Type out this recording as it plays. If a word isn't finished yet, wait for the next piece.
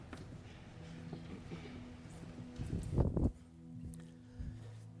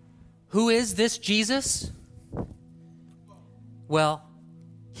Who is this Jesus? Well,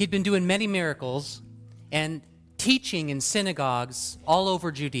 he'd been doing many miracles and teaching in synagogues all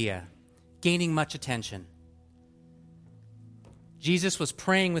over Judea, gaining much attention. Jesus was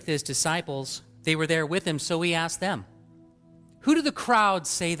praying with his disciples. They were there with him, so he asked them, "Who do the crowds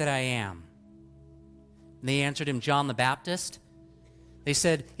say that I am?" And they answered him, "John the Baptist." They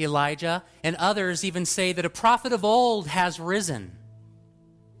said, "Elijah," and others even say that a prophet of old has risen.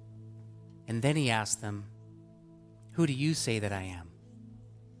 And then he asked them, "Who do you say that I am?"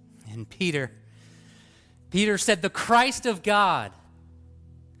 And Peter said, "The Christ of God."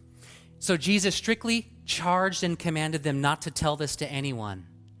 So Jesus strictly charged and commanded them not to tell this to anyone,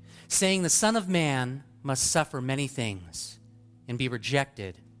 saying the Son of Man must suffer many things and be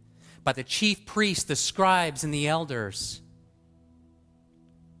rejected by the chief priests, the scribes, and the elders,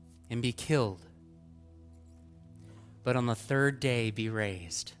 and be killed, but on the third day be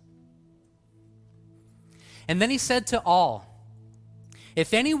raised. And then he said to all,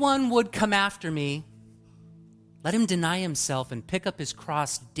 "If anyone would come after me, let him deny himself and pick up his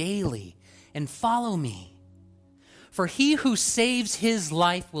cross daily and follow me. For he who saves his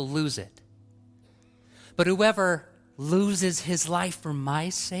life will lose it. But whoever loses his life for my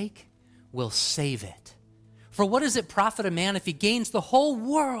sake will save it. For what does it profit a man if he gains the whole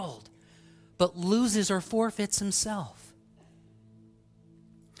world but loses or forfeits himself?"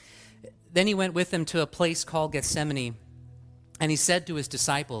 Then he went with them to a place called Gethsemane, and he said to his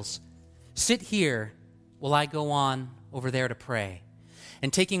disciples, "Sit here while I go on over there to pray."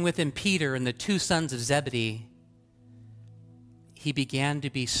 And taking with him Peter and the two sons of Zebedee, he began to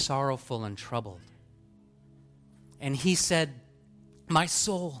be sorrowful and troubled. And he said, "My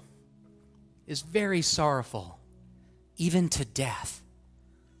soul is very sorrowful, even to death.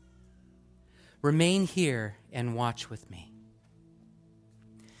 Remain here and watch with me."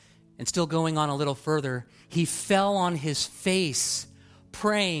 And still going on a little further, he fell on his face,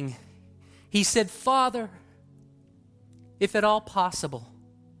 praying. He said, "Father, if at all possible,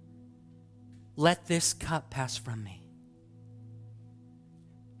 let this cup pass from me.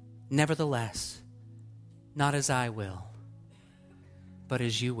 Nevertheless, not as I will, but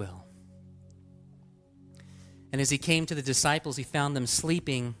as you will." And as he came to the disciples, he found them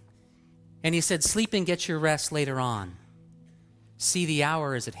sleeping. And he said, "Sleep and get your rest later on. See, the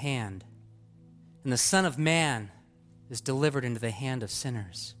hour is at hand, and the Son of Man is delivered into the hand of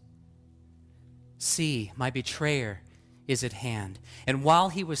sinners. See, my betrayer is at hand." And while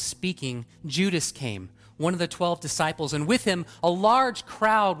he was speaking, Judas came, one of the 12 disciples, and with him a large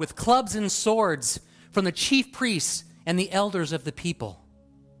crowd with clubs and swords from the chief priests and the elders of the people.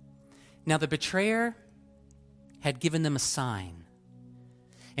 Now the betrayer had given them a sign,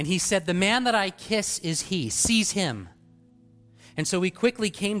 and he said, "The man that I kiss is he. Seize him." And so he quickly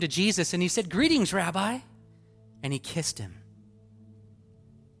came to Jesus, and he said, "Greetings, Rabbi," and he kissed him.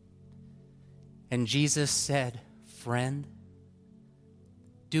 And Jesus said, "Friend,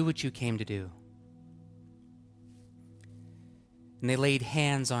 do what you came to do." And they laid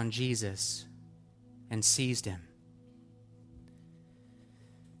hands on Jesus and seized him.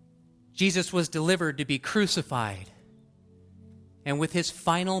 Jesus was delivered to be crucified. And with his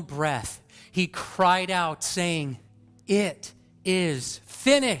final breath, he cried out, saying, "It is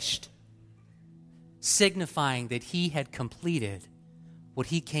finished," signifying that he had completed what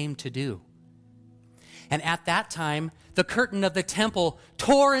he came to do. And at that time, the curtain of the temple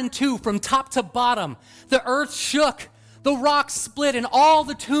tore in two from top to bottom. The earth shook, the rocks split, and all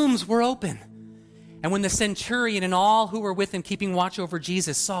the tombs were open. And when the centurion and all who were with him keeping watch over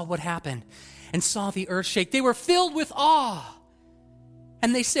Jesus saw what happened and saw the earth shake, they were filled with awe.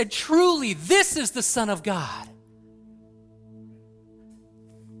 And they said, "Truly, this is the Son of God."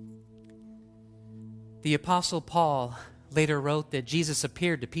 The Apostle Paul later wrote that Jesus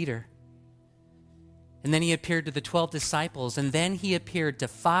appeared to Peter, and then he appeared to the 12 disciples, and then he appeared to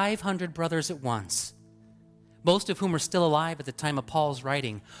 500 brothers at once, most of whom are still alive at the time of Paul's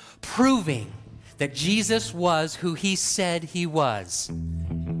writing, proving that Jesus was who he said he was,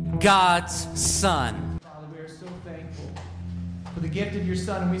 God's Son. Father, we are so thankful for the gift of your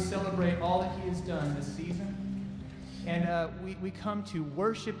Son, and we celebrate all that he has done this season. And we come to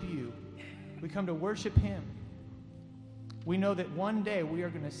worship you. We come to worship him. We know that one day we are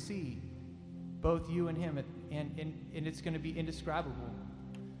going to see both you and him, and it's going to be indescribable.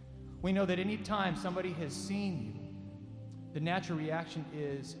 We know that any time somebody has seen you, the natural reaction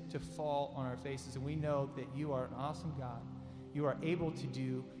is to fall on our faces, and we know that you are an awesome God. You are able to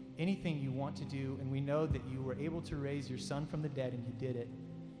do anything you want to do, and we know that you were able to raise your Son from the dead, and you did it.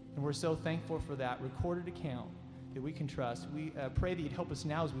 And we're so thankful for that recorded account that we can trust. We pray that you'd help us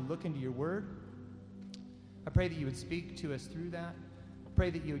now as we look into your word. I pray that you would speak to us through that. I pray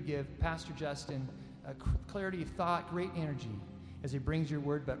that you would give Pastor Justin clarity of thought, great energy as he brings your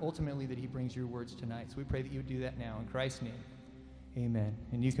word, but ultimately that he brings your words tonight. So we pray that you would do that now. In Christ's name, amen.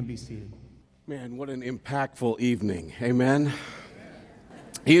 And you can be seated. Man, what an impactful evening. Amen.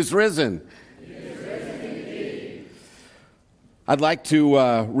 He is risen. He is risen indeed. I'd like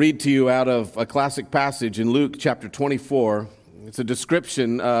to read to you out of a classic passage in Luke chapter 24. It's a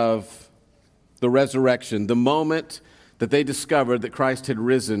description of the resurrection, the moment that they discovered that Christ had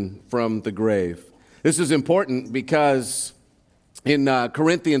risen from the grave. This is important because in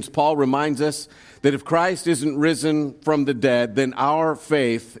Corinthians, Paul reminds us that if Christ isn't risen from the dead, then our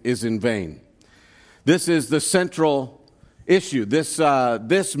faith is in vain. This is the central issue.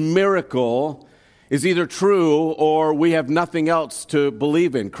 This miracle is either true or we have nothing else to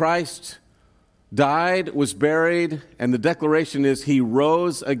believe in. Christ died, was buried, and the declaration is he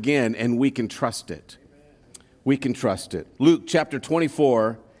rose again, and we can trust it. We can trust it. Luke chapter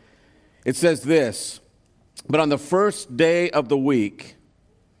 24, it says this, "But on the first day of the week,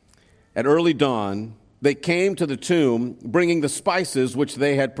 at early dawn, they came to the tomb, bringing the spices which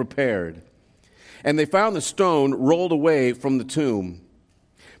they had prepared. And they found the stone rolled away from the tomb.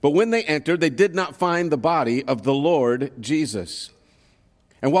 But when they entered, they did not find the body of the Lord Jesus.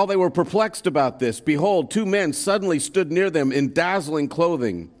 And while they were perplexed about this, behold, two men suddenly stood near them in dazzling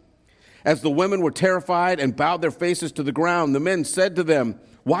clothing. As the women were terrified and bowed their faces to the ground, the men said to them,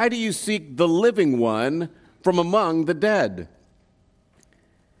 'Why do you seek the living one from among the dead?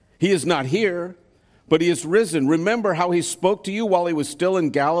 He is not here, but he is risen. Remember how he spoke to you while he was still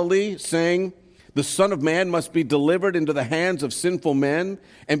in Galilee, saying, the Son of Man must be delivered into the hands of sinful men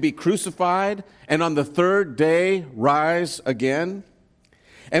and be crucified, and on the third day rise again.'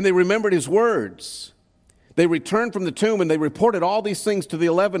 And they remembered his words. They returned from the tomb, and they reported all these things to the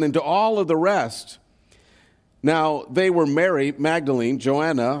 11 and to all of the rest. Now they were Mary Magdalene,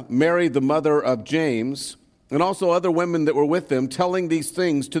 Joanna, Mary the mother of James, and also other women that were with them, telling these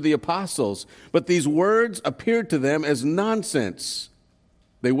things to the apostles. But these words appeared to them as nonsense.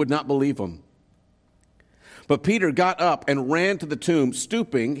 They would not believe them. But Peter got up and ran to the tomb.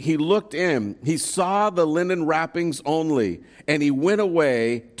 Stooping, he looked in. He saw the linen wrappings only, and he went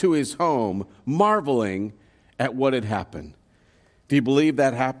away to his home, marveling at what had happened." Do you believe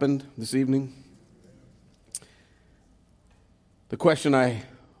that happened this evening? The question I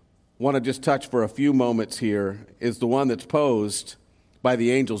want to just touch for a few moments here is the one that's posed by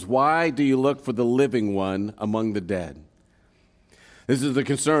the angels. Why do you look for the living one among the dead? This is the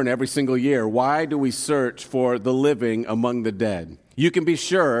concern every single year. Why do we search for the living among the dead? You can be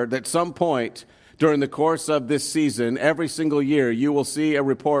sure that some point during the course of this season, every single year, you will see a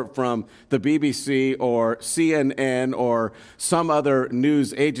report from the BBC or CNN or some other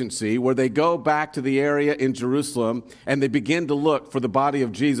news agency where they go back to the area in Jerusalem and they begin to look for the body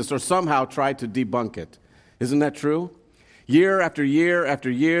of Jesus or somehow try to debunk it. Isn't that true? Year after year after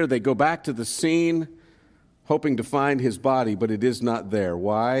year, they go back to the scene hoping to find his body, but it is not there.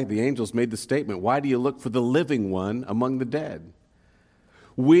 Why? The angels made the statement, why do you look for the living one among the dead?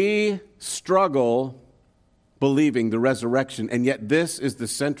 We struggle believing the resurrection, and yet this is the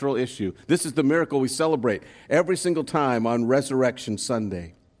central issue. This is the miracle we celebrate every single time on Resurrection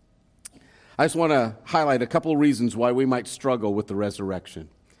Sunday. I just want to highlight a couple of reasons why we might struggle with the resurrection.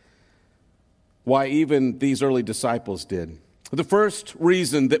 Why even these early disciples did. The first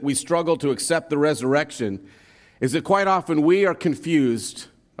reason that we struggle to accept the resurrection is that quite often we are confused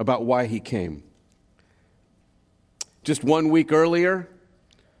about why he came. Just 1 week earlier,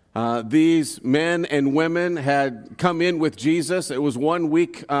 these men and women had come in with Jesus. It was 1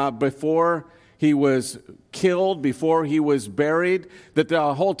 week before he was killed, before he was buried, that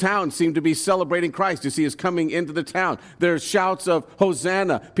the whole town seemed to be celebrating Christ as he is coming into the town. There's shouts of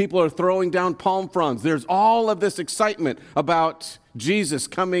Hosanna. People are throwing down palm fronds. There's all of this excitement about Jesus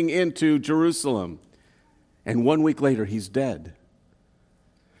coming into Jerusalem. And 1 week later, he's dead.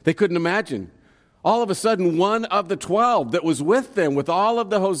 They couldn't imagine. All of a sudden, one of the 12 that was with them, with all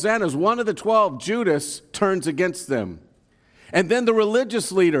of the hosannas, one of the 12, Judas, turns against them. And then the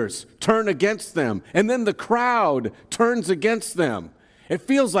religious leaders turn against them. And then the crowd turns against them. It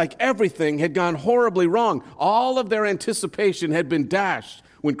feels like everything had gone horribly wrong. All of their anticipation had been dashed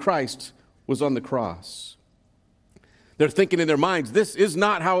when Christ was on the cross. They're thinking in their minds, this is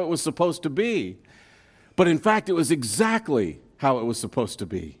not how it was supposed to be. But in fact, it was exactly how it was supposed to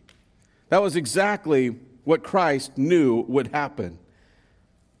be. That was exactly what Christ knew would happen.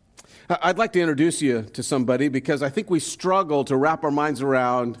 I'd like to introduce you to somebody because I think we struggle to wrap our minds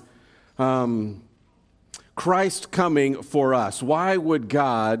around Christ coming for us. Why would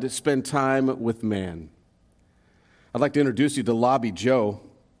God spend time with man? I'd like to introduce you to Lobby Joe.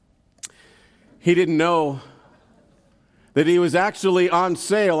 He didn't know that he was actually on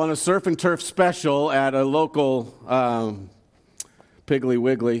sale on a surf and turf special at a local Piggly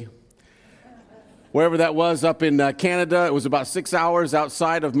Wiggly. Wherever that was up in Canada. It was about 6 hours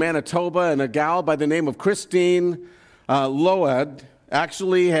outside of Manitoba, and a gal by the name of Christine Load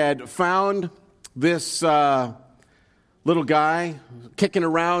actually had found this little guy kicking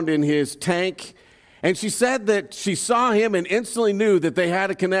around in his tank, and she said that she saw him and instantly knew that they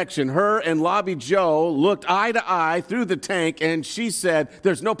had a connection. Her and Lobby Joe looked eye to eye through the tank, and she said,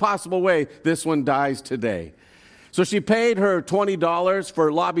 there's no possible way this one dies today. So she paid her $20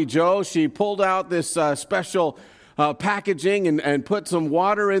 for Lobby Joe. She pulled out this special packaging and put some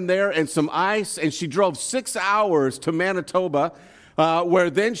water in there and some ice, and she drove 6 hours to Manitoba,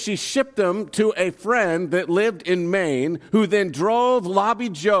 where then she shipped them to a friend that lived in Maine, who then drove Lobby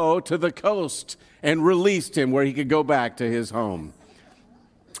Joe to the coast and released him where he could go back to his home.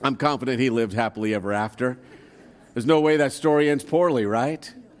 I'm confident he lived happily ever after. There's no way that story ends poorly,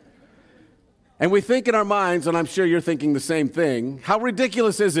 right? And we think in our minds, and I'm sure you're thinking the same thing, how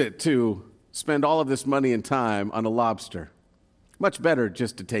ridiculous is it to spend all of this money and time on a lobster? Much better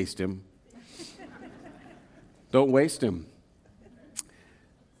just to taste him. Don't waste him.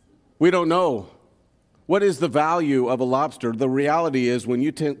 We don't know. What is the value of a lobster? The reality is, when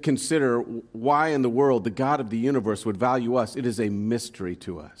you consider why in the world the God of the universe would value us, it is a mystery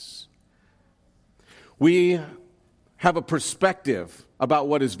to us. We have a perspective about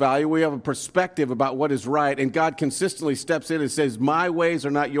what is value. We have a perspective about what is right, and God consistently steps in and says, my ways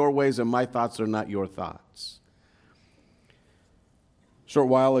are not your ways, and my thoughts are not your thoughts. A short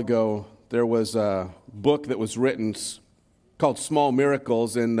while ago, there was a book that was written called Small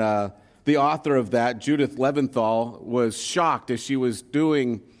Miracles, and the author of that, Judith Leventhal, was shocked as she was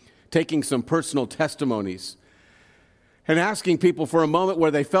taking some personal testimonies and asking people for a moment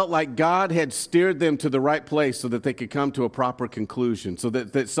where they felt like God had steered them to the right place so that they could come to a proper conclusion, so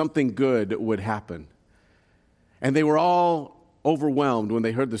that something good would happen. And they were all overwhelmed when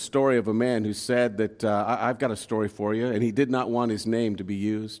they heard the story of a man who said that, I've got a story for you, and he did not want his name to be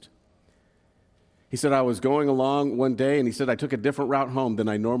used. He said, I was going along one day, and he said, I took a different route home than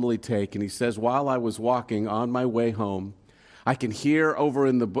I normally take. And he says, while I was walking on my way home, I can hear over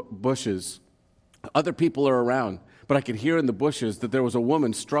in the bushes, other people are around, but I could hear in the bushes that there was a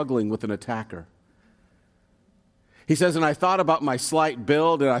woman struggling with an attacker. He says, and I thought about my slight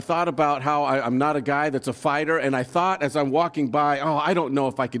build, and I thought about how I'm not a guy that's a fighter, and I thought as I'm walking by, I don't know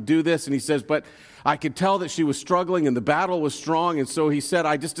if I could do this. And he says, but I could tell that she was struggling and the battle was strong, and so he said,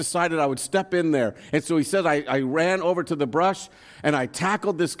 I just decided I would step in there. And so he said, I ran over to the brush, and I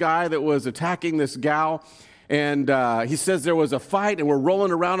tackled this guy that was attacking this gal. And he says there was a fight, and we're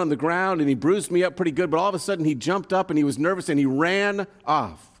rolling around on the ground, and he bruised me up pretty good, but all of a sudden he jumped up, and he was nervous, and he ran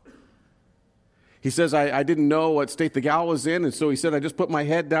off. He says, I didn't know what state the gal was in, and so he said, I just put my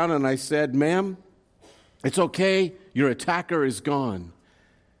head down, and I said, ma'am, it's okay, your attacker is gone.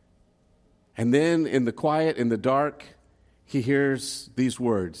 And then in the quiet, in the dark, he hears these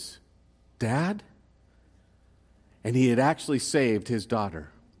words, Dad? And he had actually saved his daughter.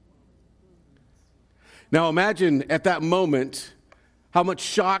 Now imagine at that moment how much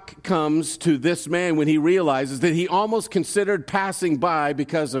shock comes to this man when he realizes that he almost considered passing by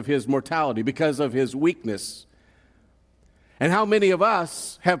because of his mortality, because of his weakness. And how many of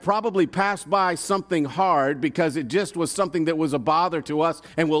us have probably passed by something hard because it just was something that was a bother to us,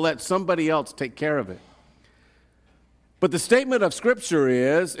 and we'll let somebody else take care of it. But the statement of Scripture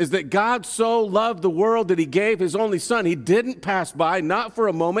is that God so loved the world that he gave his only son. He didn't pass by, not for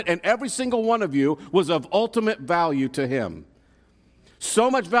a moment, and every single one of you was of ultimate value to him.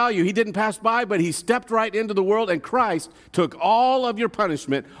 So much value, he didn't pass by, but he stepped right into the world, and Christ took all of your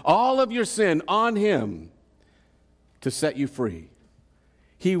punishment, all of your sin on him to set you free.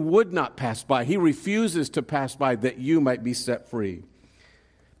 He would not pass by. He refuses to pass by that you might be set free.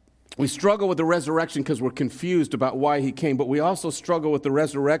 We struggle with the resurrection because we're confused about why he came, but we also struggle with the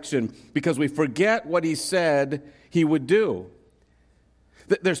resurrection because we forget what he said he would do.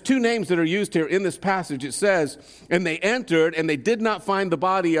 There's two names that are used here in this passage. It says, and they entered, and they did not find the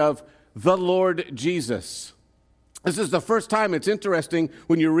body of the Lord Jesus. This is the first time. It's interesting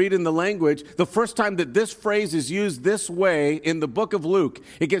when you read in the language, the first time that this phrase is used this way in the book of Luke.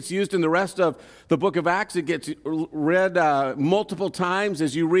 It gets used in the rest of the book of Acts. It gets read multiple times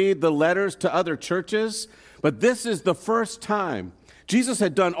as you read the letters to other churches. But this is the first time. Jesus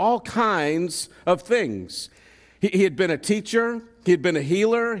had done all kinds of things. He had been a teacher. He had been a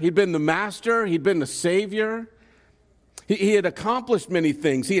healer. He'd been the master. He'd been the savior. He had accomplished many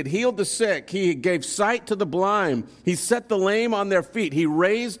things. He had healed the sick. He gave sight to the blind. He set the lame on their feet. He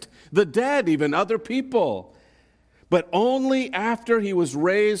raised the dead, even other people. But only after he was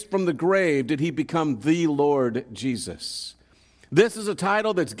raised from the grave did he become the Lord Jesus. This is a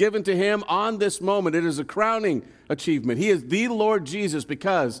title that's given to him on this moment. It is a crowning achievement. He is the Lord Jesus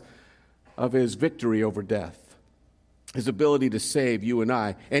because of his victory over death, his ability to save you and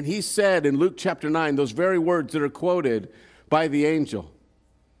I. And he said in Luke chapter 9, those very words that are quoted by the angel,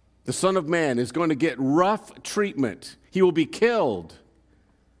 the Son of Man is going to get rough treatment. He will be killed,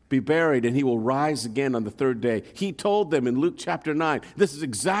 be buried, and he will rise again on the third day. He told them in Luke chapter 9, this is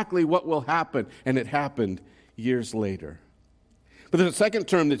exactly what will happen, and it happened years later. But there's a second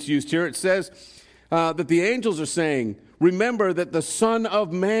term that's used here. It says that the angels are saying, remember that the Son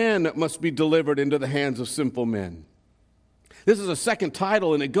of Man must be delivered into the hands of sinful men. This is a second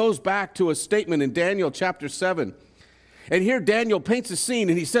title, and it goes back to a statement in Daniel chapter 7. And here Daniel paints a scene,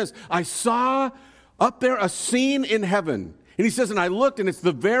 and he says, I saw up there a scene in heaven. And he says, and I looked, and it's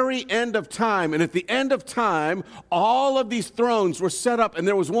the very end of time. And at the end of time, all of these thrones were set up, and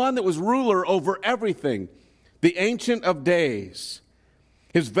there was one that was ruler over everything, the Ancient of Days.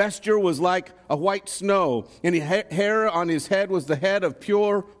 His vesture was like a white snow, and hair on his head was the head of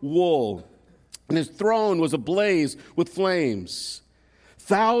pure wool. And his throne was ablaze with flames.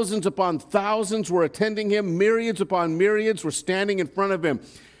 Thousands upon thousands were attending him. Myriads upon myriads were standing in front of him.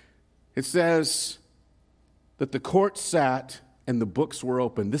 It says that the court sat and the books were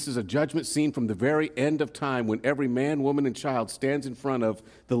open. This is a judgment scene from the very end of time when every man, woman, and child stands in front of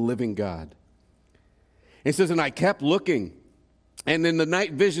the living God. It says, and I kept looking. And in the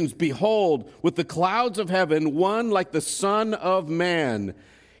night visions, behold, with the clouds of heaven, one like the Son of Man.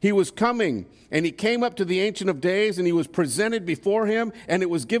 He was coming, and he came up to the Ancient of Days, and he was presented before him, and it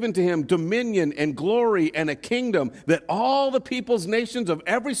was given to him dominion and glory and a kingdom that all the peoples, nations of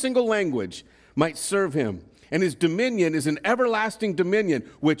every single language might serve him. And his dominion is an everlasting dominion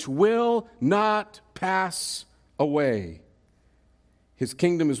which will not pass away. His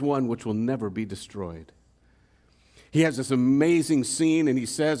kingdom is one which will never be destroyed. He has this amazing scene, and he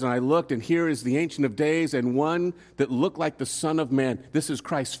says, and I looked, and here is the Ancient of Days, and one that looked like the Son of Man. This is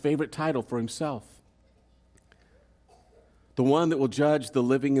Christ's favorite title for himself. The one that will judge the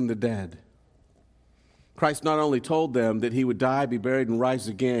living and the dead. Christ not only told them that he would die, be buried, and rise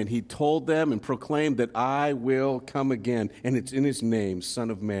again, he told them and proclaimed that I will come again, and it's in his name, Son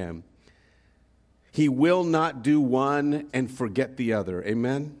of Man. He will not do one and forget the other.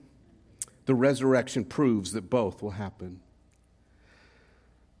 Amen? The resurrection proves that both will happen.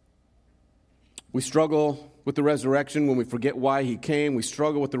 We struggle with the resurrection when we forget why he came. We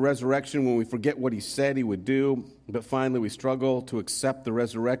struggle with the resurrection when we forget what he said he would do. But finally, we struggle to accept the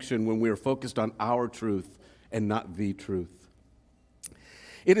resurrection when we are focused on our truth and not the truth.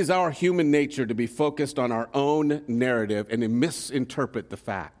 It is our human nature to be focused on our own narrative and to misinterpret the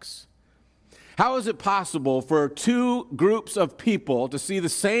facts. How is it possible for two groups of people to see the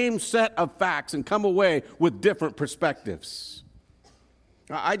same set of facts and come away with different perspectives?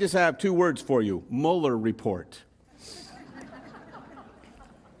 I just have two words for you: Mueller report.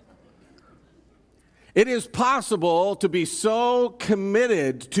 It is possible to be so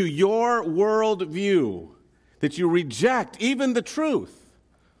committed to your worldview that you reject even the truth.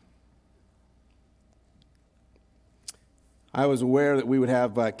 I was aware that we would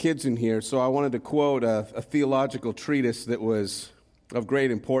have kids in here, so I wanted to quote a theological treatise that was of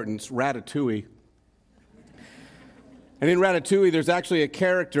great importance, Ratatouille. And in Ratatouille, there's actually a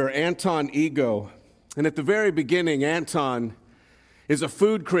character, Anton Ego. And at the very beginning, Anton is a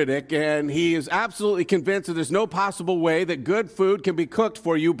food critic, and he is absolutely convinced that there's no possible way that good food can be cooked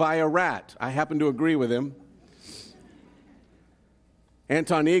for you by a rat. I happen to agree with him.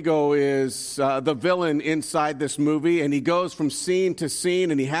 Anton Ego is the villain inside this movie, and he goes from scene to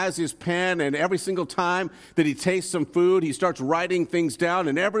scene, and he has his pen, and every single time that he tastes some food, he starts writing things down,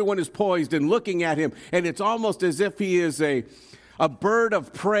 and everyone is poised and looking at him, and it's almost as if he is a bird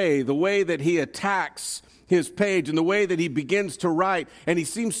of prey, the way that he attacks his page and the way that he begins to write, and he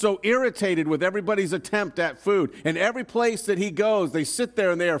seems so irritated with everybody's attempt at food. And every place that he goes, they sit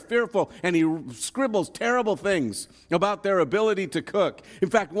there and they are fearful, and he scribbles terrible things about their ability to cook. In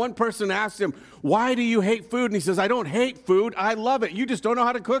fact, one person asked him, "Why do you hate food?" And he says, "I don't hate food, I love it. You just don't know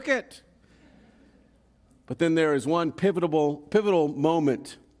how to cook it." But then there is one pivotal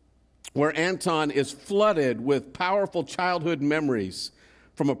moment where Anton is flooded with powerful childhood memories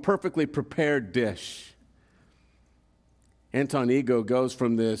from a perfectly prepared dish. Anton Ego goes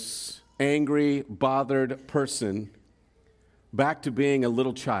from this angry, bothered person back to being a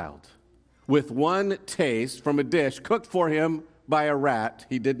little child with one taste from a dish cooked for him by a rat.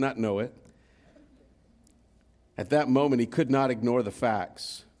 He did not know it. At that moment, he could not ignore the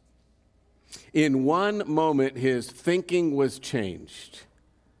facts. In one moment, his thinking was changed.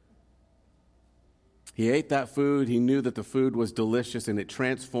 He ate that food. He knew that the food was delicious, and it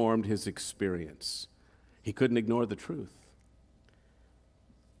transformed his experience. He couldn't ignore the truth.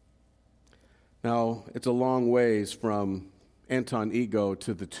 Now, it's a long ways from Anton Ego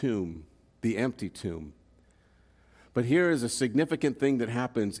to the tomb, the empty tomb. But here is a significant thing that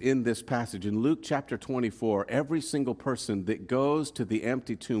happens in this passage. In Luke chapter 24, every single person that goes to the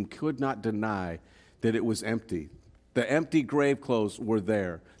empty tomb could not deny that it was empty. The empty grave clothes were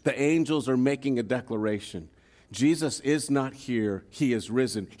there. The angels are making a declaration. Jesus is not here. He is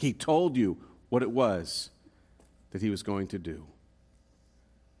risen. He told you what it was that he was going to do.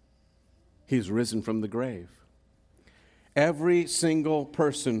 He is risen from the grave. Every single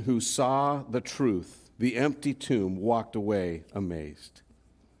person who saw the truth, the empty tomb, walked away amazed.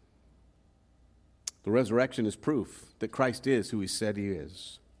 The resurrection is proof that Christ is who he said he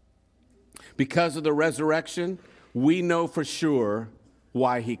is. Because of the resurrection, we know for sure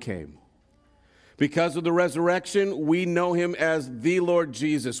why he came. Because of the resurrection, we know him as the Lord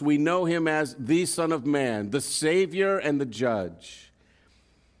Jesus. We know him as the Son of Man, the Savior and the Judge.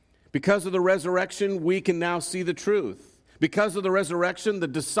 Because of the resurrection, we can now see the truth. Because of the resurrection, the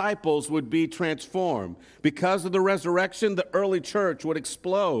disciples would be transformed. Because of the resurrection, the early church would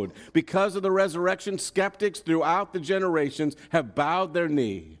explode. Because of the resurrection, skeptics throughout the generations have bowed their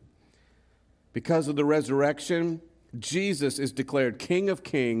knee. Because of the resurrection, Jesus is declared King of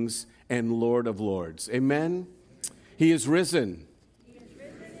Kings and Lord of Lords. Amen? He is risen. He is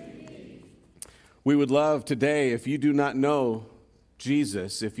risen. We would love today, if you do not know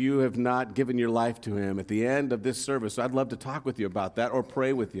Jesus, if you have not given your life to him at the end of this service, I'd love to talk with you about that or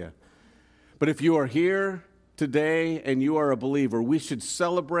pray with you. But if you are here today and you are a believer, we should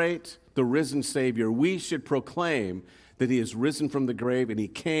celebrate the risen Savior. We should proclaim that he is risen from the grave and he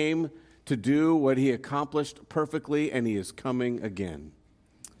came to do what he accomplished perfectly, and he is coming again.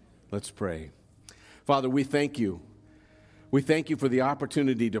 Let's pray. Father, we thank you. We thank you for the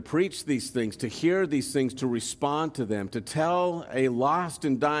opportunity to preach these things, to hear these things, to respond to them, to tell a lost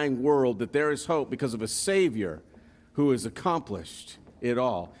and dying world that there is hope because of a Savior who has accomplished it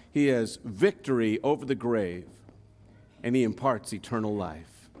all. He has victory over the grave, and he imparts eternal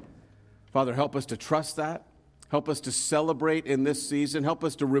life. Father, help us to trust that. Help us to celebrate in this season. Help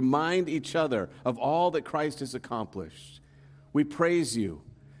us to remind each other of all that Christ has accomplished. We praise you,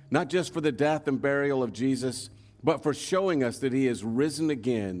 not just for the death and burial of Jesus, but for showing us that he is risen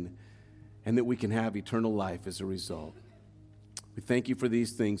again and that we can have eternal life as a result. We thank you for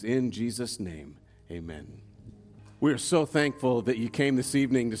these things in Jesus' name. Amen. We are so thankful that you came this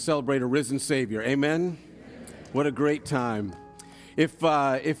evening to celebrate a risen Savior. Amen? What a great time.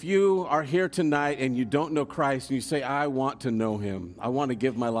 If you are here tonight and you don't know Christ and you say, I want to know him, I want to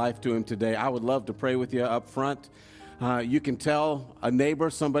give my life to him today, I would love to pray with you up front. You can tell a neighbor,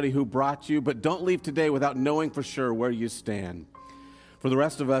 somebody who brought you, but don't leave today without knowing for sure where you stand. For the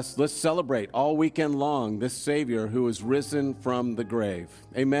rest of us, let's celebrate all weekend long this Savior who is risen from the grave.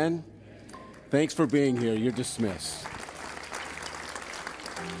 Amen? Thanks for being here. You're dismissed.